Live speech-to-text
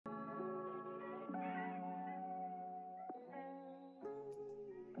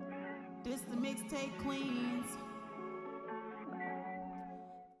It's the Mixtape Queens.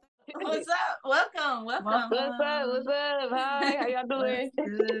 What's up? Welcome. What's up? Hi, how y'all doing?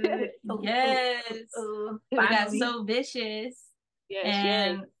 Good. Yes. We got Finally. So Vicious.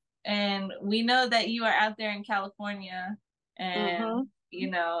 Yes. And we know that you are out there in California and you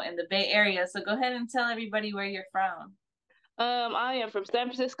know, in the Bay Area. So go ahead and tell everybody where you're from. I am from San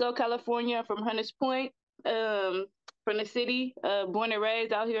Francisco, California, from Hunters Point, from the city, born and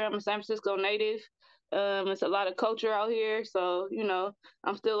raised out here. I'm a San Francisco native. It's a lot of culture out here, so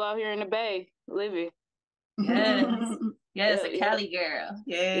I'm still out here in the Bay living. Yes. Yes, Yeah, a Cali girl.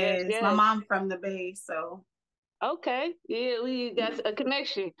 Yes. My mom from the Bay, so. Okay. Yeah, we got a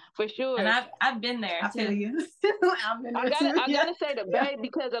connection for sure. And I've been there I too. feel you. I've been there too. I gotta say the Bay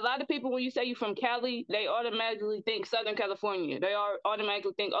because a lot of people, when you say you from Cali, they automatically think Southern California. They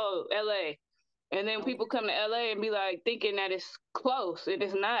automatically think, oh, LA. And then people come to LA and be like thinking that it's close, and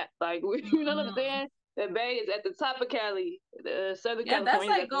it's not. Like, you know what I'm saying? The Bay is at the top of Cali, Southern California. That's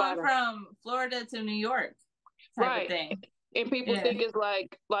like going from Florida to New York type of thing. And people think it's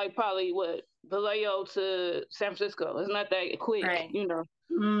like probably what, Vallejo to San Francisco. It's not that quick, right.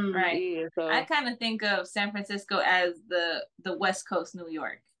 Right. Yeah, so I kind of think of San Francisco as the West Coast New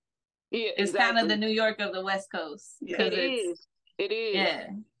York. Yeah, it's kind of the New York of the West Coast. It is. Yeah.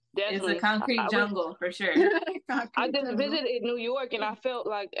 Definitely. It's a concrete jungle for sure. I just visited New York and I felt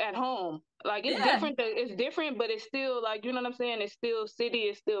like at home. Like it's different. It's different, but it's still like, you know what I'm saying? It's still city.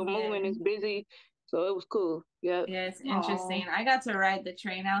 It's still moving. It's busy. So it was cool. Yeah. Yeah, it's interesting. I got to ride the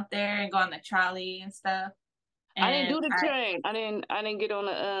train out there and go on the trolley and stuff. And I didn't do the train. I didn't get on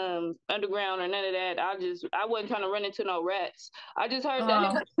the underground or none of that. I wasn't trying to run into no rats. I just heard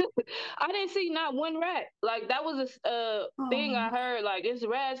that I didn't see not one rat. Like that was a thing I heard. Like it's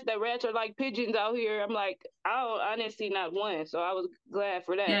rats. That rats are like pigeons out here. I'm like, I didn't see not one. So I was glad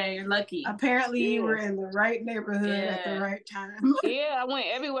for that. Yeah, you're lucky. Apparently you were in the right neighborhood at the right time. Yeah, I went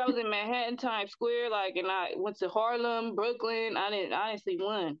everywhere. I was in Manhattan, Times Square, like, and I went to Harlem, Brooklyn. I didn't see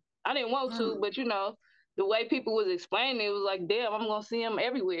one. I didn't want to, but the way people was explaining it was like, damn, I'm gonna see them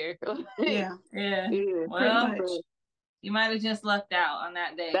everywhere. Yeah. Well, you might have just lucked out on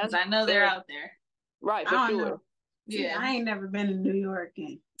that day because I know they're out there. Right, for sure. Know. Yeah, I ain't never been to New York,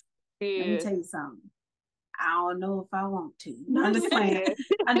 and let me tell you something. I don't know if I want to. No, I'm just playing.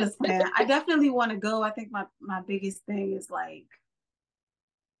 I'm just playing. I definitely want to go. I think my biggest thing is like,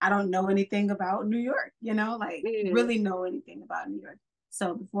 I don't know anything about New York. Really know anything about New York.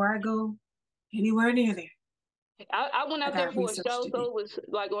 So before I go anywhere near there. I went out there for a show, so it was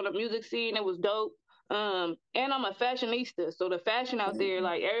like on a music scene. It was dope. And I'm a fashionista, so the fashion out there,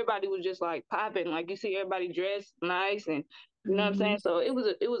 like everybody was just like popping. Like you see everybody dressed nice, and you know what I'm saying. So it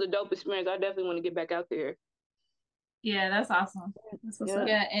was a dope experience. I definitely want to get back out there. Yeah, that's awesome.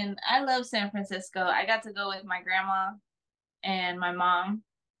 Yeah, and I love San Francisco. I got to go with my grandma and my mom,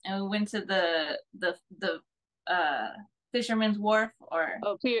 and we went to the Fisherman's Wharf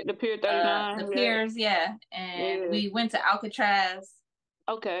the Pier 39. The piers, and we went to Alcatraz.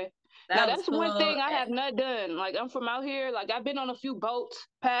 Okay. Now that's cool. One thing I have not done. Like I'm from out here. Like I've been on a few boats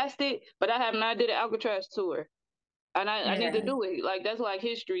past it, but I have not did an Alcatraz tour. And I need to do it. Like that's like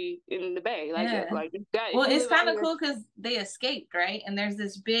history in the Bay. Like it's kind of cool because they escaped, right? And there's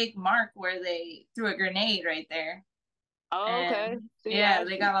this big mark where they threw a grenade right there. Oh, okay.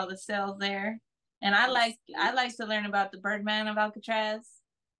 They got all the cells there. And I like to learn about the Birdman of Alcatraz.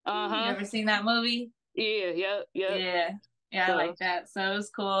 You ever seen that movie? Yeah. I like that. So it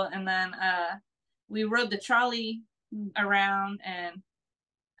was cool. And then we rode the trolley around, and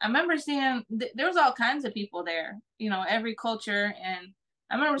I remember seeing there was all kinds of people there. Every culture. And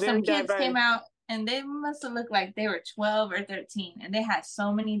I remember some kids came out, and they must have looked like they were 12 or 13, and they had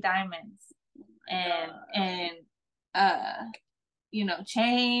so many diamonds and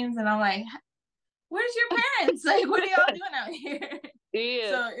chains, and I'm like, where's your parents? Like, what are y'all doing out here? Yeah.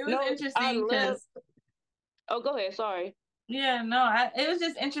 So it was interesting because. Oh, go ahead. Sorry. Yeah, no, it was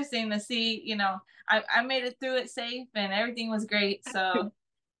just interesting to see. I made it through it safe, and everything was great. So,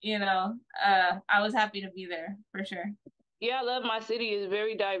 I was happy to be there for sure. Yeah, I love my city. It's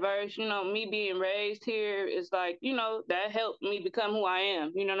very diverse. Me being raised here is like, that helped me become who I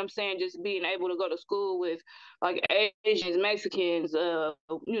am. You know what I'm saying? Just being able to go to school with like Asians, Mexicans,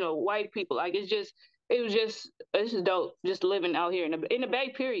 white people. Like it's just dope just living out here in the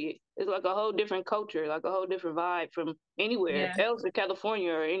Bay, period. It's like a whole different culture, like a whole different vibe from anywhere else in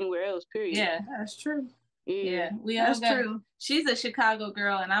California or anywhere else, period. Yeah, that's true. Yeah, that's true. She's a Chicago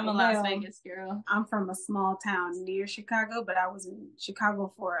girl, and I'm a Las Vegas girl. I'm from a small town near Chicago, but I was in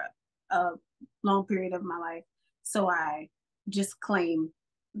Chicago for a long period of my life. So I just claim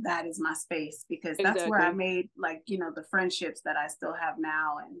that is my space, because that's where I made, like, you know, the friendships that I still have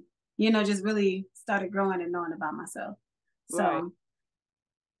now, and, you know, just really started growing and knowing about myself. So Right.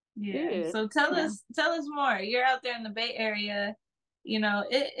 Yeah. So tell us more. You're out there in the Bay Area. You know,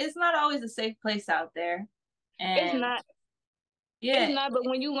 it's not always a safe place out there. And it's not. Yeah. It's not, but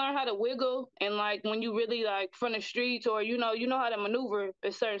when you learn how to wiggle, and like when you really like from the streets, or you know how to maneuver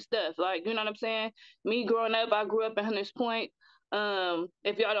with certain stuff. Like, you know what I'm saying? Me growing up, I grew up in Hunters Point.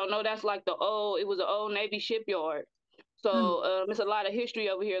 If y'all don't know, that's like it was an old Navy shipyard. So it's a lot of history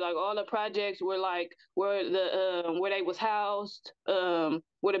over here. Like all the projects were like where they was housed,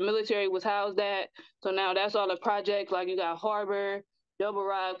 where the military was housed at. So now that's all the projects. Like you got Harbor, Double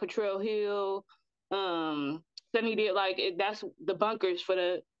Rock, Patrol Hill, Sunny did that's the bunkers for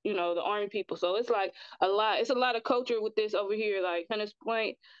the the army people. So it's like a lot. It's a lot of culture with this over here. Like Hunters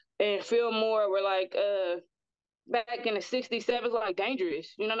Point and Fillmore were like back in the 60s, 70s, like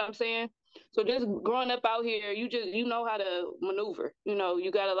dangerous. You know what I'm saying? So just growing up out here, you know how to maneuver. You know,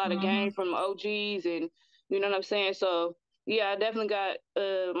 you got a lot of game from OGs, and you know what I'm saying. So yeah, I definitely got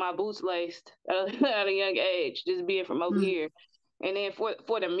my boots laced at a young age, just being from over here. And then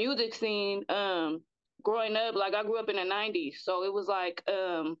for the music scene, growing up, like I grew up in the 90s, so it was like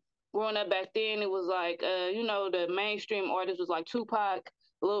growing up back then, it was like the mainstream artists was like Tupac,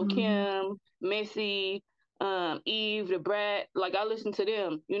 Lil Kim, Missy, Eve, the Brat. Like I listened to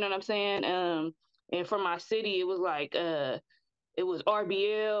them, you know what I'm saying? And from my city, it was like it was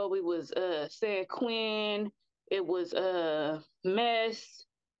RBL, it was San Quinn, it was Mess.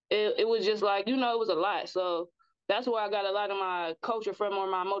 It was just like, it was a lot. So that's where I got a lot of my culture from, or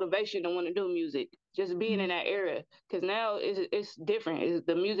my motivation to want to do music, just being in that era. Because now it's different.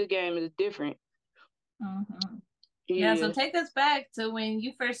 The music game is different. Yeah. So take us back to when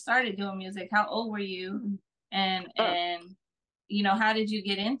you first started doing music. How old were you? And how did you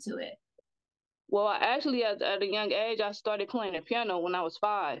get into it? Well, actually, at a young age, I started playing the piano when I was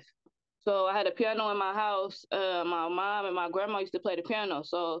 5. So I had a piano in my house. My mom and my grandma used to play the piano.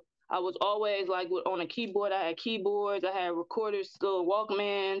 So I was always like on a keyboard. I had keyboards. I had recorders, little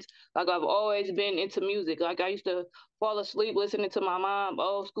Walkmans. Like I've always been into music. Like I used to fall asleep listening to my mom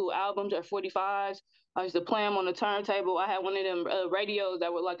old school albums or 45s. I used to play them on the turntable. I had one of them radios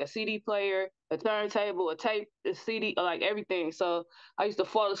that were like a CD player, a turntable, a tape, a CD, like everything. So I used to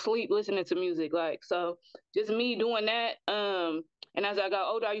fall asleep listening to music. Like, so just me doing that. And as I got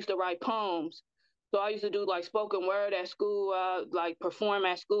older, I used to write poems. So I used to do like spoken word at school, like perform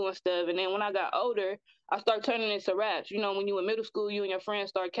at school and stuff. And then when I got older, I started turning into raps. You know, when you in middle school, you and your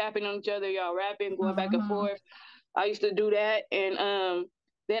friends start capping on each other, y'all rapping, going back and forth. I used to do that. And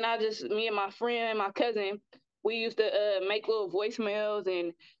then me and my friend, my cousin, we used to make little voicemails,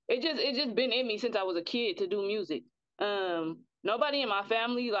 and it just been in me since I was a kid to do music. Nobody in my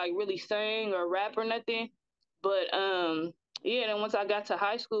family like really sang or rap or nothing, but yeah. Then once I got to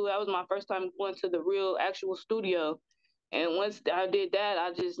high school, that was my first time going to the real actual studio, and once I did that,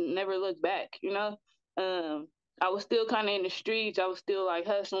 I just never looked back. I was still kind of in the streets. I was still like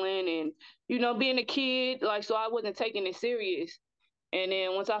hustling and being a kid, like, so I wasn't taking it serious. And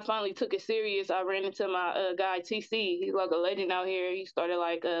then once I finally took it serious, I ran into my guy TC. He's like a legend out here. He started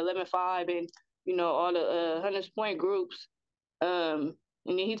like 11-5 and all the Hunters Point groups. And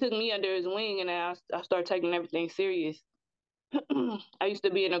then he took me under his wing, and then I started taking everything serious. I used to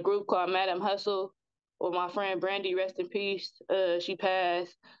be in a group called Madam Hustle with my friend Brandy, rest in peace. She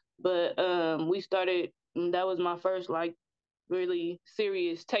passed, but we started. That was my first like really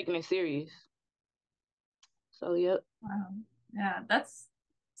serious, taking it serious. So yep. Wow. Yeah, that's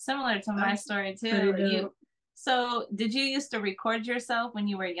similar to my story too. So did you used to record yourself when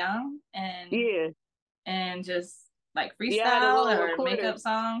you were young and just like freestyle or make up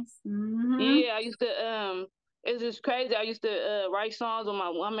songs? Yeah, I used to it's just crazy. I used to write songs with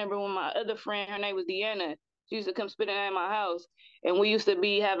I remember when my other friend, her name was Deanna, she used to come spit it at my house, and we used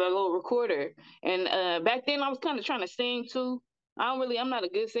to have a little recorder. And back then I was kind of trying to sing too. I'm not a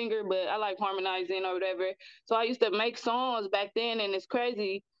good singer, but I like harmonizing or whatever. So I used to make songs back then, and it's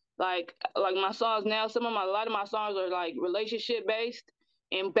crazy. Like my songs now, a lot of my songs are like relationship based.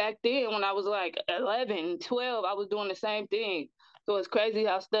 And back then when I was like 11, 12, I was doing the same thing. So it's crazy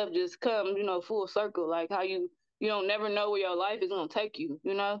how stuff just come, full circle. Like how you don't never know where your life is gonna take you,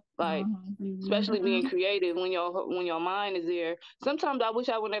 like especially being creative when your mind is there. Sometimes I wish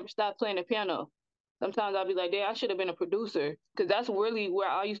I would never stop playing the piano. Sometimes I'll be like, "Dang, I should have been a producer," because that's really where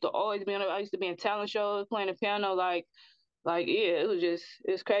I used to always be. I used to be in talent shows playing the piano. Like yeah,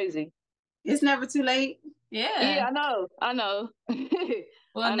 it's crazy. It's never too late. Yeah, I know.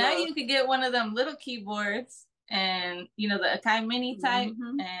 Well, now you could get one of them little keyboards and you know, the Akai Mini type,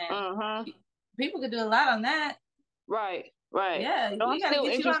 and people could do a lot on that. Right. Yeah, so we gotta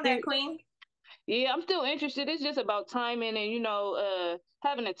get you on there, Queen. Yeah, I'm still interested. It's just about timing and, you know,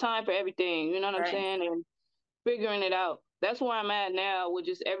 having a time for everything, you know what I'm saying? And figuring it out. That's where I'm at now with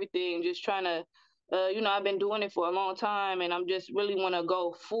just everything, just trying to, you know, I've been doing it for a long time and I'm just really want to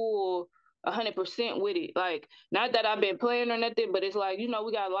go full 100% with it. Like, not that I've been playing or nothing, but it's like, you know,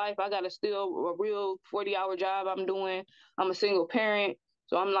 we got life. I got a real 40-hour job I'm doing. I'm a single parent.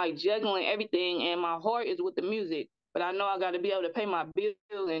 So I'm like juggling everything and my heart is with the music. But I know I got to be able to pay my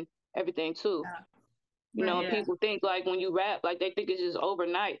bills and everything too. You know, people think like when you rap, like they think it's just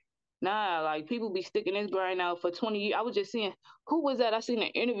overnight. Nah, like people be sticking this grind out for 20 years. I was just seeing, who was that? I seen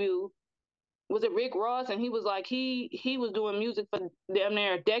an interview. Was it Rick Ross? And he was like, he was doing music for damn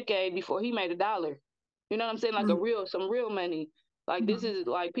near a decade before he made $1. You know what I'm saying? Like some real money. Like this is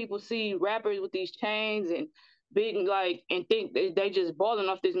like people see rappers with these chains and big like and think they just balling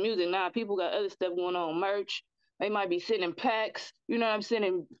off this music. Nah, people got other stuff going on, merch. They might be sending packs, you know what I'm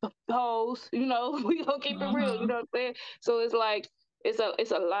saying, hoes, you know, we gonna keep it real, you know what I'm saying? So it's like it's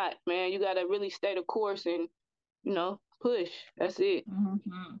a lot, man. You gotta really stay the course and, you know, push. That's it.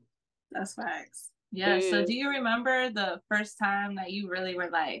 That's facts. Yeah. So do you remember the first time that you really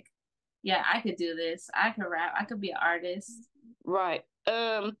were like, yeah, I could do this. I could rap. I could be an artist. Right.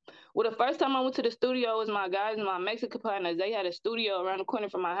 Well, the first time I went to the studio was my guys and my Mexican partners. They had a studio around the corner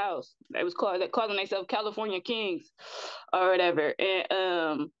from my house. They calling themselves California Kings or whatever.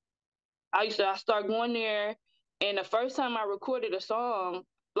 And I start going there, and the first time I recorded a song,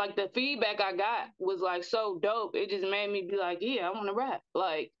 like the feedback I got was like so dope. It just made me be like, yeah, I want to rap.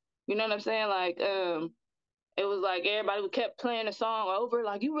 Like, you know what I'm saying? Like, it was like everybody kept playing the song over,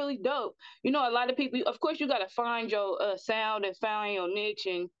 like, you really dope. You know, a lot of people, of course, you got to find your sound and find your niche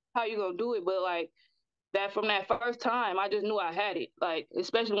and how you going to do it. But like that from that first time, I just knew I had it. Like,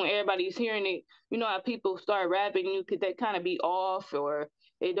 especially when everybody's hearing it, you know how people start rapping, they kind of be off or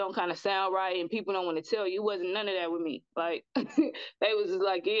it don't kind of sound right and people don't want to tell you. It wasn't none of that with me. Like, they was just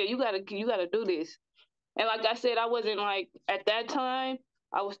like, yeah, you gotta do this. And like I said, I wasn't like, at that time,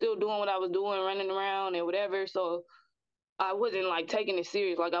 I was still doing what I was doing, running around and whatever. So I wasn't like taking it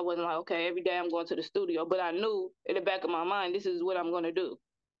serious. Like I wasn't like, okay, every day I'm going to the studio. But I knew in the back of my mind, this is what I'm gonna do.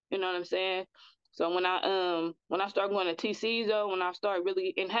 You know what I'm saying? So when I start going to TCs though, when I start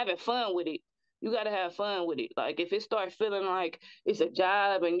really and having fun with it, you gotta have fun with it. Like if it starts feeling like it's a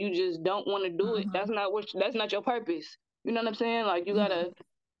job and you just don't want to do it, that's not your purpose. You know what I'm saying? Like you gotta.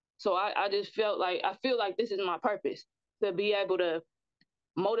 So I just I feel like this is my purpose, to be able to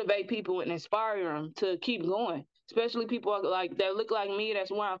motivate people and inspire them to keep going, especially people like that look like me. That's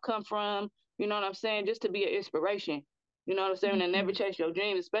where I come from. You know what I'm saying? Just to be an inspiration. You know what I'm saying? And never chase your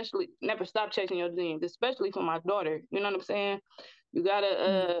dreams, especially never stop chasing your dreams, especially for my daughter. You know what I'm saying? You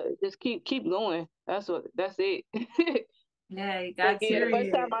gotta just keep going. That's it. Yeah, you got to. The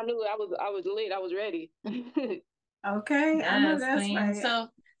first time I knew I was lit. I was ready. Okay, yes, I know that's right.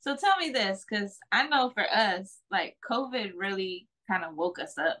 So tell me this, because I know for us, like COVID really kind of woke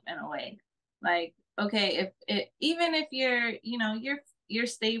us up in a way. Like, okay, even if you're, you know, you're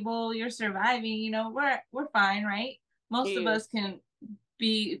stable, you're surviving, you know, we're fine, right? Most of us can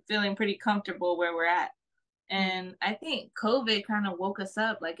be feeling pretty comfortable where we're at. And I think COVID kind of woke us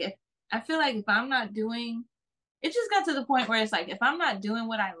up. Like I feel like if I'm not doing, it just got to the point where it's like, if I'm not doing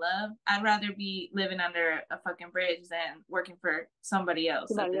what I love, I'd rather be living under a fucking bridge than working for somebody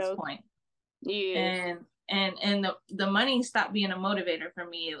else at this point. Yeah. And the money stopped being a motivator for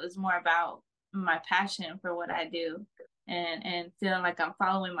me. It was more about my passion for what I do and feeling like I'm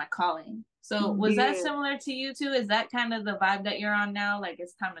following my calling. So was that similar to you too? Is that kind of the vibe that you're on now? Like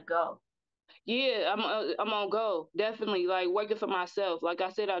it's time to go? Yeah, I'm on go. Definitely like working for myself. Like I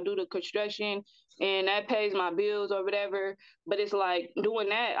said, I do the construction and that pays my bills or whatever. But it's like doing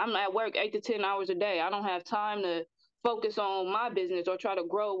that, I'm at work 8 to 10 hours a day. I don't have time to focus on my business or try to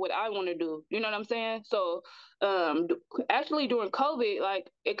grow what I want to do. You know what I'm saying? So actually during COVID,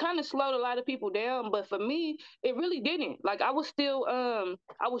 like it kind of slowed a lot of people down, but for me, it really didn't. Like I was still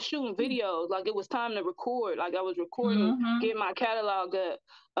I was shooting videos, like it was time to record. Like I was recording, getting my catalog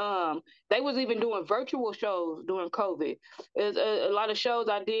up. They was even doing virtual shows during COVID. There's a lot of shows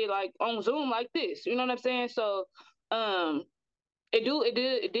I did like on Zoom like this. You know what I'm saying? So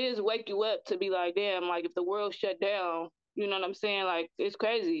it does wake you up to be like, damn, like if the world shut down, you know what I'm saying? Like it's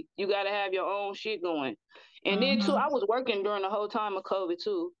crazy. You gotta have your own shit going. And then too, I was working during the whole time of COVID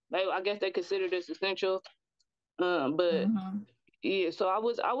too. I guess they consider this essential. But yeah, so I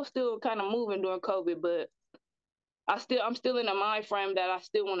was still kind of moving during COVID, but I'm still in a mind frame that I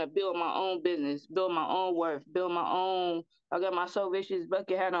still want to build my own business, build my own worth, build my own. I got my So Vicious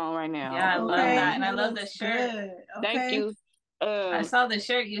bucket hat on right now. Yeah, I love that, and I love the shirt. Okay. Thank you. I saw the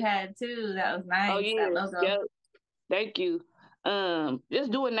shirt you had too. That was nice. Oh yeah, that logo. Yep. Thank you.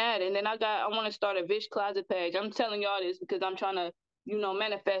 Just doing that, and then I want to start a Vish Closet page. I'm telling y'all this because I'm trying to,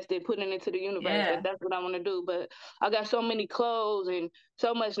 manifest it, putting it into the universe. Yeah. That's what I want to do. But I got so many clothes and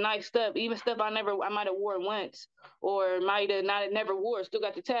so much nice stuff, even stuff I might have worn once or might have not never wore, still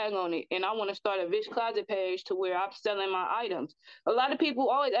got the tag on it. And I want to start a Vish Closet page to where I'm selling my items. A lot of people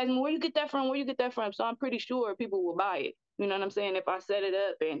always ask me, where you get that from? Where you get that from? So I'm pretty sure people will buy it. You know what I'm saying? If I set it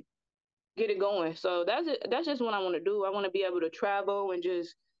up and get it going. So that's just what I want to do. I want to be able to travel and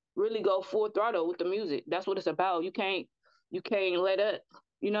just really go full throttle with the music. That's what it's about. You can't let up,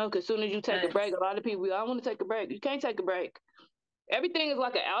 because soon as you take a break, a lot of people, I want to take a break. You can't take a break. Everything is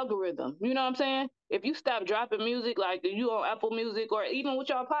like an algorithm. You know what I'm saying? If you stop dropping music, like you on Apple Music or even with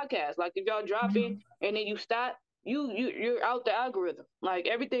y'all podcast, like if y'all dropping and then you stop, you're out the algorithm. Like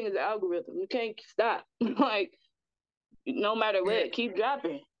everything is an algorithm. You can't stop. Like no matter what, keep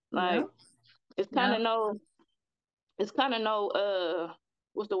dropping. Like it's kind of no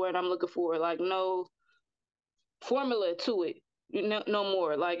what's the word I'm looking for? Like no formula to it. No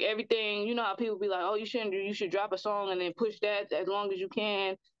more. Like everything, how people be like, oh, you should drop a song and then push that as long as you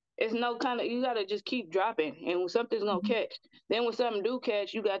can. It's no kind of, you gotta just keep dropping, and when something's gonna catch, then when something do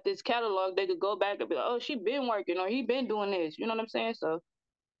catch, you got this catalog. They could go back and be like, oh, she been working or he been doing this. You know what I'm saying? So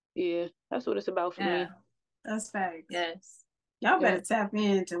yeah, that's what it's about for me. That's facts. Yes. Y'all better tap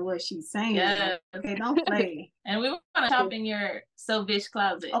into what she's saying. Yeah. Okay, don't play. And we want to shop in your So Vish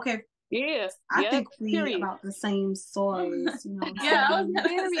closet. Okay. Yeah. I think we about the same size. Yeah, I was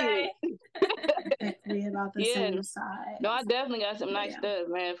gonna say. I think we about the same size. No, I definitely got some nice stuff,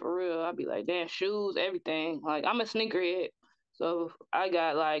 man, for real. I'll be like, damn, shoes, everything. Like I'm a sneakerhead. So I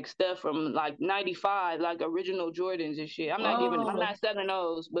got like stuff from like 95, like original Jordans and shit. I'm not selling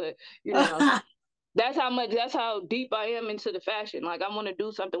those, but that's how deep I am into the fashion. Like I want to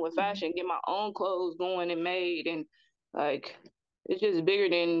do something with fashion, get my own clothes going and made, and like it's just bigger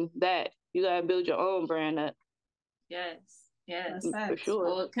than that. You gotta build your own brand up. Yes, for sure.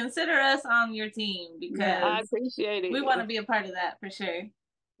 Well, consider us on your team because I appreciate it. We want to be a part of that for sure.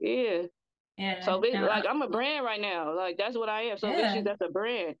 Yeah. So like I'm a brand right now. Like that's what I am. So that's a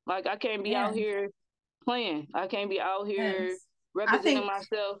brand. Like I can't be out here playing. I can't be out here representing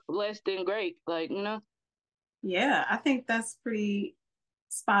myself less than great. Like, Yeah, I think that's pretty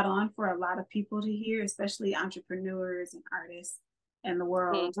spot on for a lot of people to hear, especially entrepreneurs and artists in the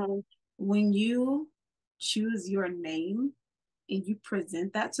world. When you choose your name and you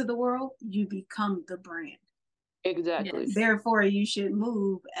present that to the world, you become the brand. Exactly. Yes. Therefore, you should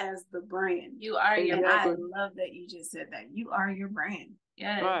move as the brand. You are your brand. I love that you just said that. You are your brand.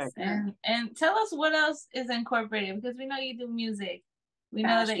 Yes. Right. And tell us what else is incorporated, because we know you do music. We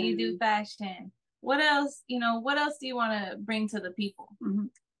know that you do fashion. What else, what else do you want to bring to the people?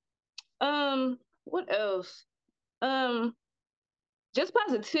 What else? Just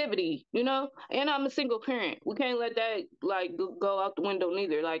positivity, and I'm a single parent. We can't let that like go out the window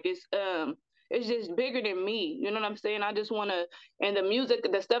neither. Like it's just bigger than me. You know what I'm saying? I just want to, and the music,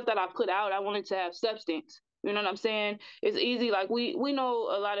 the stuff that I put out, I want it to have substance. You know what I'm saying? It's easy. Like we know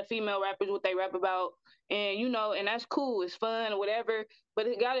a lot of female rappers, what they rap about, and and that's cool. It's fun or whatever, but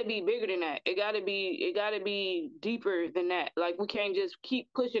it got to be bigger than that. It got to be deeper than that. Like we can't just keep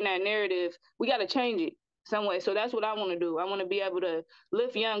pushing that narrative. We got to change it some way. So that's what I want to do. I want to be able to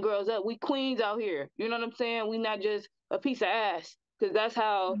lift young girls up. We queens out here. You know what I'm saying? We not just a piece of ass, because that's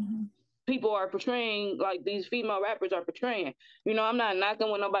how people are portraying, like these female rappers are portraying. I'm not knocking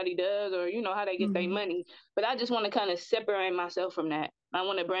what nobody does or, how they get their money, but I just want to kind of separate myself from that. I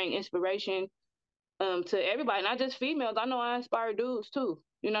want to bring inspiration to everybody, not just females. I know I inspire dudes too.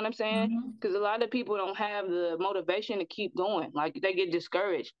 You know what I'm saying? Because a lot of people don't have the motivation to keep going. Like they get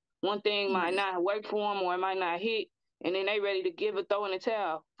discouraged. One thing might not work for them or it might not hit, and then they ready to throw in the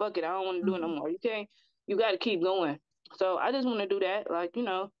towel. Fuck it, I don't want to do it no more. You got to keep going. So I just want to do that, like,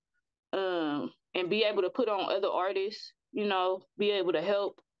 and be able to put on other artists, be able to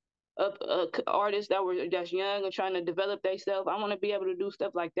help up artists that's young and trying to develop themselves. I want to be able to do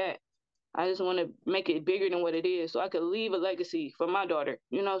stuff like that. I just want to make it bigger than what it is, so I could leave a legacy for my daughter,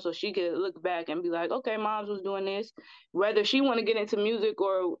 so she could look back and be like, okay, moms was doing this. Whether she want to get into music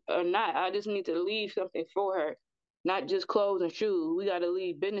or not, I just need to leave something for her, not just clothes and shoes. We got to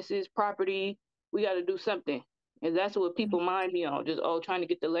leave businesses, property. We got to do something. And that's what people mind me on, just trying to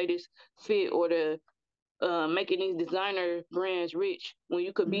get the latest fit or the making these designer brands rich when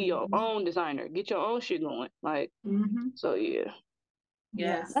you could be your own designer, get your own shit going. Like, so yeah.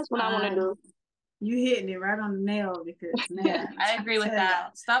 Yes. That's what I want to do. You hitting it right on the nail because, man, I agree with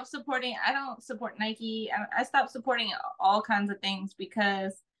that. Stop supporting. I don't support Nike. I stopped supporting all kinds of things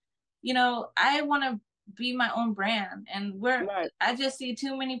because, you know, I want to be my own brand, and I just see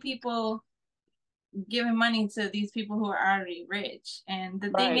too many people giving money to these people who are already rich. And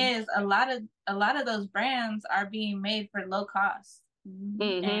the thing is, a lot of those brands are being made for low cost and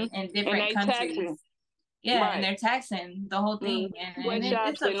in different countries. Taxing. Yeah, and they're taxing the whole thing, and it's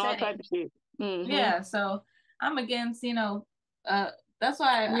upsetting. All type of shit. Yeah, so I'm against, you know, that's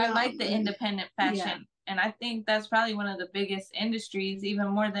why I like the independent fashion, and I think that's probably one of the biggest industries, even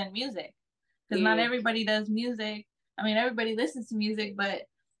more than music, because not everybody does music. I mean, everybody listens to music, but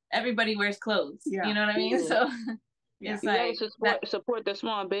everybody wears clothes. You know what I mean? So it's like support the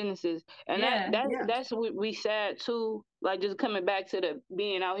small businesses, and that's what we sad too. Like, just coming back to the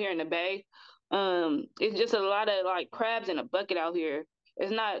being out here in the Bay. It's just a lot of like crabs in a bucket out here.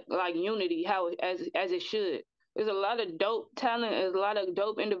 It's not like unity as it should. There's a lot of dope talent. There's a lot of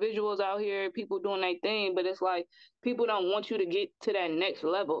dope individuals out here, people doing their thing, but it's like people don't want you to get to that next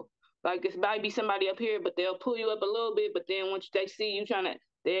level. Like, it might be somebody up here, but they'll pull you up a little bit, but then once they see you trying to,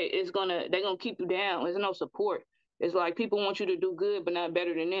 they're gonna keep you down. There's no support. It's like people want you to do good, but not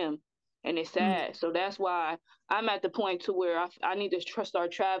better than them. And it's sad. So that's why I'm at the point to where I need to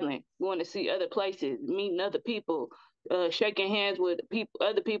start traveling, going to see other places, meeting other people, shaking hands with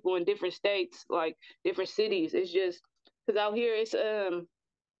other people in different states, like different cities. It's just because out here, it's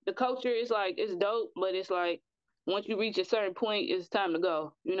the culture is like, it's dope, but it's like once you reach a certain point, it's time to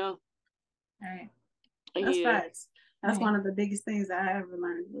go. You know? Right. That's facts. That's one of the biggest things that I ever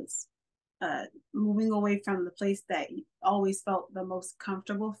learned was moving away from the place that you always felt the most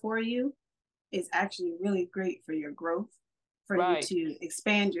comfortable for you is actually really great for your growth, for you to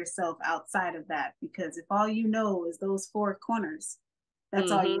expand yourself outside of that. Because if all you know is those four corners,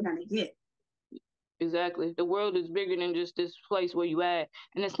 that's all you're gonna get. Exactly. The world is bigger than just this place where you at.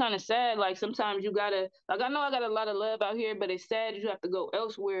 And it's kind of sad. Like, sometimes you gotta, like, I know I got a lot of love out here, but it's sad that you have to go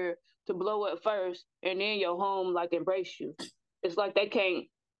elsewhere to blow up first, and then your home like embrace you. It's like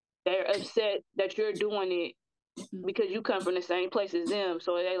they're upset that you're doing it because you come from the same place as them.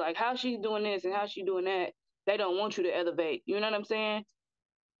 So they like, how she's doing this and how she doing that. They don't want you to elevate. You know what I'm saying?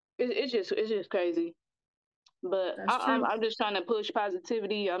 It's just crazy. But I'm just trying to push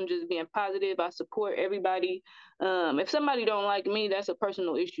positivity. I'm just being positive. I support everybody. If somebody don't like me, that's a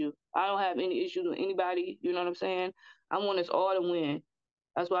personal issue. I don't have any issues with anybody. You know what I'm saying? I want us all to win.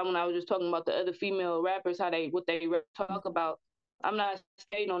 That's why when I was just talking about the other female rappers, what they talk about, I'm not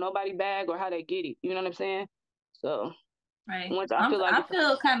stating on nobody's bag or how they get it. You know what I'm saying? So, I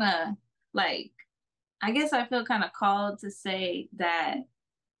feel kind of like, I guess I feel kind of called to say that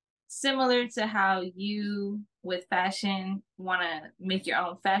similar to how you with fashion want to make your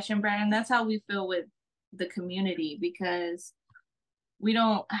own fashion brand, that's how we feel with the community, because we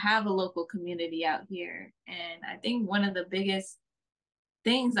don't have a local community out here. And I think one of the biggest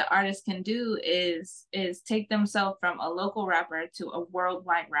things that artists can do is take themselves from a local rapper to a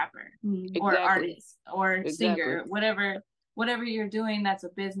worldwide rapper or artist or singer, whatever you're doing that's a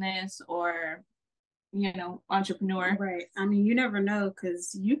business or, you know, entrepreneur. Right. I mean, you never know,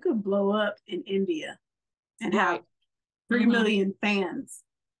 because you could blow up in India and have 3 million fans.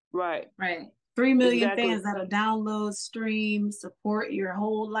 Right. 3 million fans that'll download, stream, support your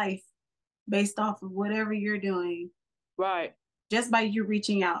whole life based off of whatever you're doing. Right. Just by you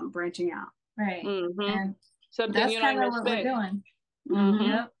reaching out and branching out. Right. And something that's kind of what we're doing.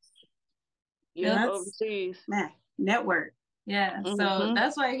 Yep. Overseas. Man, network. Yeah. So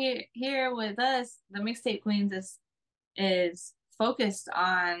that's why here with us, the Mixtape Queens is focused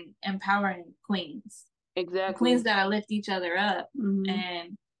on empowering queens. Exactly. Queens gotta lift each other up.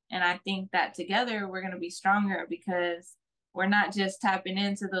 And I think that together we're gonna be stronger, because we're not just tapping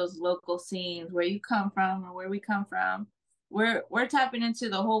into those local scenes where you come from or where we come from. We're tapping into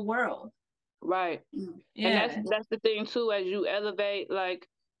the whole world. Right. Yeah. And that's the thing too, as you elevate, like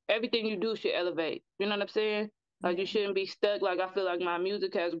everything you do should elevate. You know what I'm saying? Like you shouldn't be stuck. Like I feel like my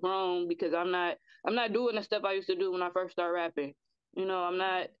music has grown because I'm not doing the stuff I used to do when I first started rapping. You know, I'm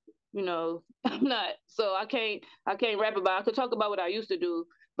not, so I can't rap about, I could talk about what I used to do,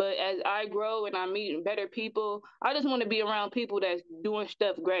 but as I grow and I meet better people, I just want to be around people that's doing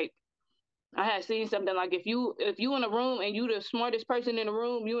stuff great. I had seen something like if you in a room and you the smartest person in the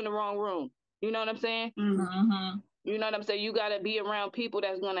room, you in the wrong room. You know what I'm saying? You know what I'm saying? You got to be around people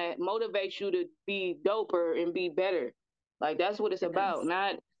that's going to motivate you to be doper and be better. Like, that's what it's about.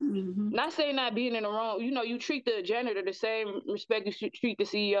 Not saying not being in the wrong. You know, you treat the janitor the same respect you should treat the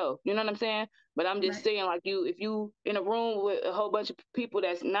CEO. You know what I'm saying? But I'm just saying, like, if you in a room with a whole bunch of people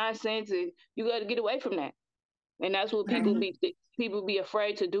that's nonsense, and you got to get away from that. And that's what people be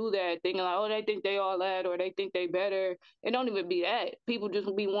afraid to do that, thinking like, oh, they think they all that, or they think they better. It don't even be that. People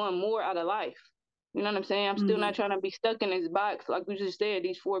just be wanting more out of life. You know what I'm saying? I'm still not trying to be stuck in this box, like we just said,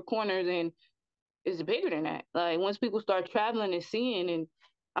 these four corners, and it's bigger than that. Like, once people start traveling and seeing, and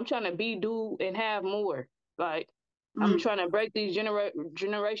I'm trying to be, do, and have more. Like, I'm trying to break these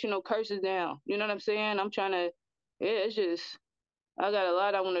generational curses down. You know what I'm saying? I'm trying to, it's just, I got a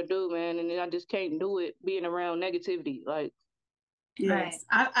lot I want to do, man, and I just can't do it being around negativity. Like, yes,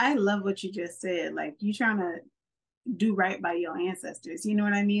 I love what you just said. Like, you trying to do right by your ancestors. You know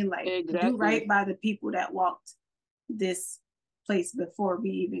what I mean? Like, do right by the people that walked this place before we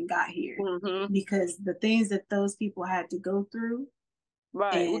even got here. Because the things that those people had to go through,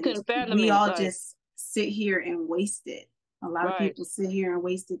 we couldn't fathom we it. all just sit here and waste it. A lot of people sit here and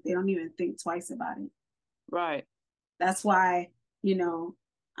waste it. They don't even think twice about it. Right. That's why, you know,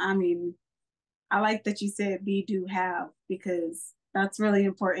 I mean, I like that you said be, do, have, because that's really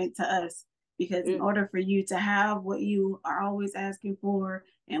important to us. Because in order for you to have what you are always asking for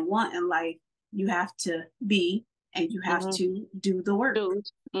and want in life, you have to be, and you have to do the work.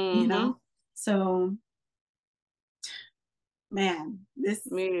 You know? So, man,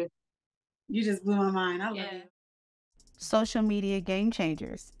 you just blew my mind. I love you. Social media game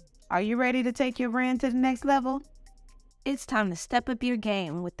changers. Are you ready to take your brand to the next level? It's time to step up your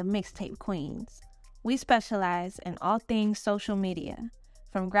game with the Mixtape Queens. We specialize in all things social media,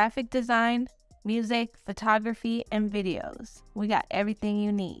 from graphic design, music, photography, and videos. We got everything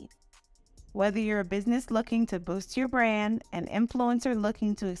you need. Whether you're a business looking to boost your brand, an influencer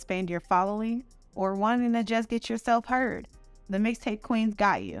looking to expand your following, or wanting to just get yourself heard, the Mixtape Queens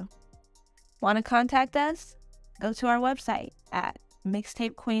got you. Want to contact us? Go to our website at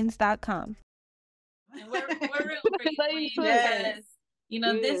mixtapequeens.com. We're real grateful because, you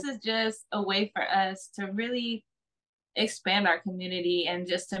know, this is just a way for us to really expand our community and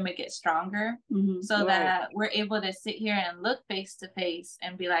just to make it stronger, so that we're able to sit here and look face to face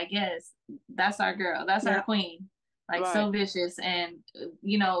and be like, yes, that's our girl, that's our queen, like So Vicious. And,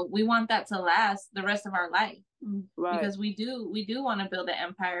 you know, we want that to last the rest of our life, because we do want to build an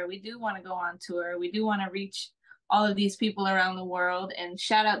empire. We do want to go on tour. We do want to reach all of these people around the world, and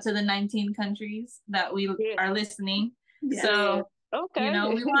shout out to the 19 countries that we are listening. So, you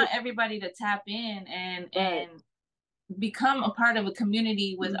know, we want everybody to tap in and become a part of a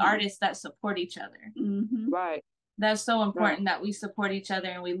community with artists that support each other. That's so important, that we support each other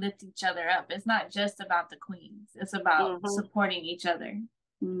and we lift each other up. It's not just about the queens. It's about supporting each other.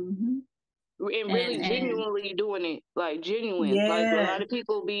 And really genuinely doing it, like genuine. Like, a lot of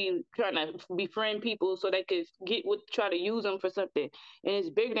people be trying to befriend people so they could try to use them for something. And it's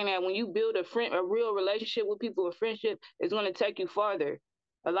bigger than that. When you build a real relationship with people, a friendship, it's going to take you farther.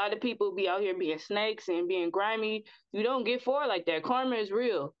 A lot of people be out here being snakes and being grimy. You don't get far like that. Karma is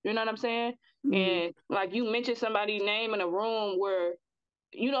real. You know what I'm saying? And like, you mentioned somebody's name in a room where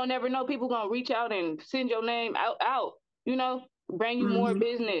you don't never know, people going to reach out and send your name out, you know? Bring you more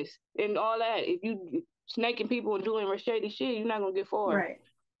business and all that. If you snaking people and doing shady shit, you're not gonna get far.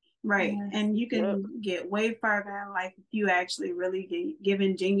 Right. And you can get way farther in life if you actually really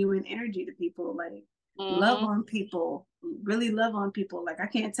giving genuine energy to people. Like, love on people, really love on people. Like, I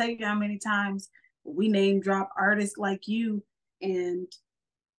can't tell you how many times we name drop artists like you and,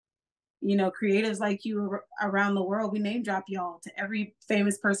 you know, creatives like you around the world. We name drop y'all to every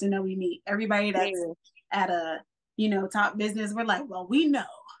famous person that we meet. Everybody that's at a, you know, top business, we're like, well, we know.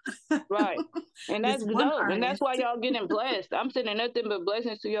 And that's dope. And that's why y'all getting blessed. I'm sending nothing but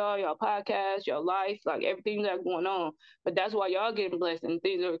blessings to y'all podcast, your life, like everything that's going on. But that's why y'all getting blessed, and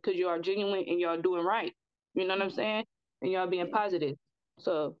things are because you are genuine and y'all doing right. You know what I'm saying? And y'all being positive.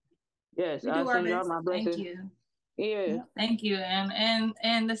 So yes, I send y'all my blessings. Thank you. Thank you.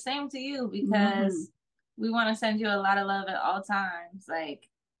 And the same to you, because we want to send you a lot of love at all times. Like,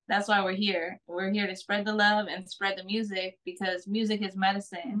 that's why we're here. We're here to spread the love and spread the music, because music is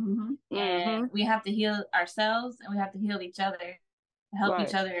medicine. And we have to heal ourselves, and we have to heal each other, help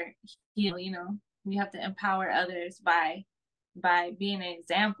each other heal. You know, we have to empower others by being an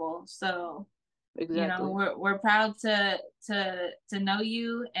example. So, you know, we're proud to know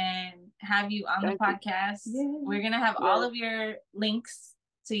you and have you on the podcast. We're gonna have all of your links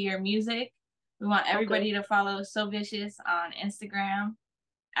to your music. We want everybody to follow So Vicious on Instagram,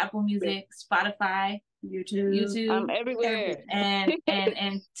 Apple Music, Spotify, YouTube. I'm everywhere. And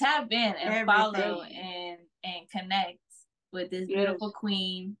tap in and follow and connect. with this beautiful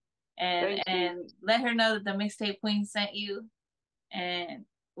queen, and let her know that the Mixtape Queen sent you, and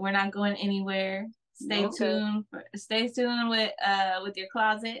we're not going anywhere. Stay tuned. Stay tuned with your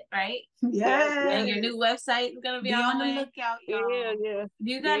closet, right? Yeah. And your new website is gonna be on the way. Lookout, y'all. Yeah.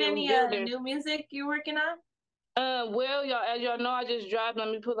 Do you got any new music you're working on? Well, y'all, as y'all know, I just dropped. Let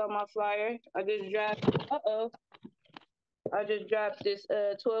me pull out my flyer. I just dropped this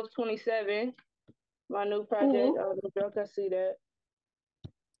 12/27, my new project. I don't know if y'all can see that.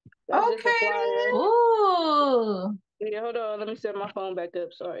 That's just a flyer. Ooh. Yeah, hold on. Let me set my phone back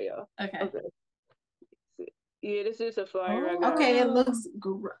up. Sorry, y'all. Okay. Yeah, this is a flyer. I got. Okay, it looks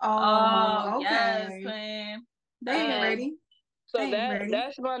good. Oh, okay. Yes, man. They ain't ready. So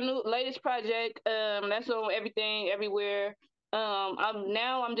that's my new latest project. That's on everything, everywhere. I've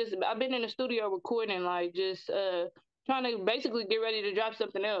been in the studio recording, like just trying to basically get ready to drop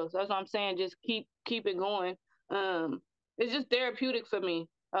something else. That's what I'm saying. Just keep it going. It's just therapeutic for me.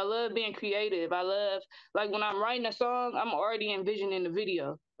 I love being creative. I love, like, when I'm writing a song, I'm already envisioning the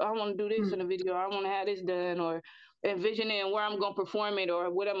video. I want to do this in the video. I want to have this done, or envisioning where I'm gonna perform it, or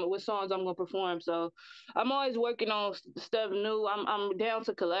what songs I'm gonna perform. So I'm always working on stuff new. I'm down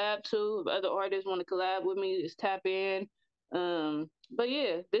to collab too. If other artists want to collab with me, just tap in. But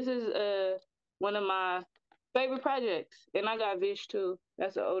yeah, this is one of my favorite projects, and I got Vish too.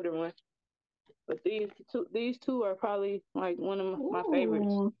 That's an older one. But these two are probably like one of my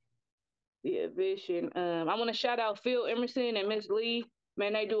favorites. Yeah, Vish, and I want to shout out Phil Emerson and Miss Lee.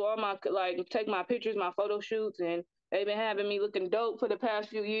 Man, they do all my, like, take my pictures, my photo shoots, and they've been having me looking dope for the past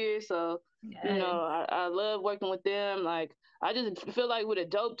few years. So, you know, I love working with them. Like, I just feel like with a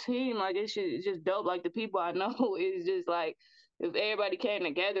dope team, like, it's just dope. Like, the people I know is just like, if everybody came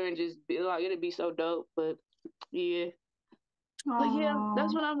together and just be like, it'd be so dope. But yeah. Aww. But yeah,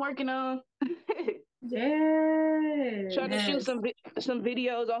 that's what I'm working on. Trying to shoot some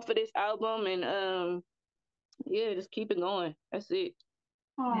videos off of this album, and yeah, just keep it going. That's it.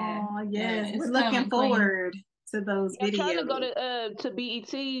 Oh yes, we're looking forward to those videos. I'm trying to go to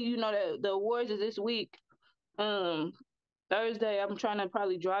BET. You know, the awards is this week. Thursday, I'm trying to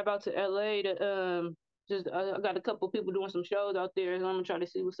probably drive out to LA to I got a couple people doing some shows out there, and I'm gonna try to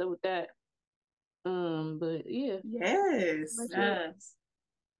see what's up with that. But yeah. Yes.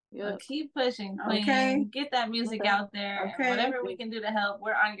 Yep. Well, keep pushing, Queen. Okay. Get that music out there. Okay. Whatever we can do to help,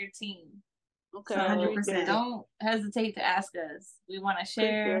 we're on your team. Okay. So 100%. Don't hesitate to ask us. We want to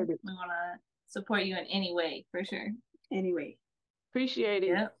share. We want to support you in any way, for sure. Anyway. Appreciate it.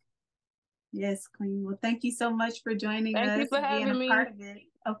 Yep. Yes, Queen. Well, thank you so much for joining us. Thank you for having me. Part of it.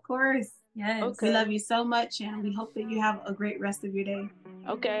 Of course. Yes. Okay. We love you so much, and we hope that you have a great rest of your day.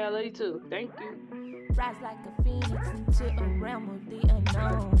 Okay, I love you too. Thank you. Rise like a phoenix into a realm of the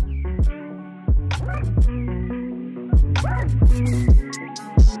unknown.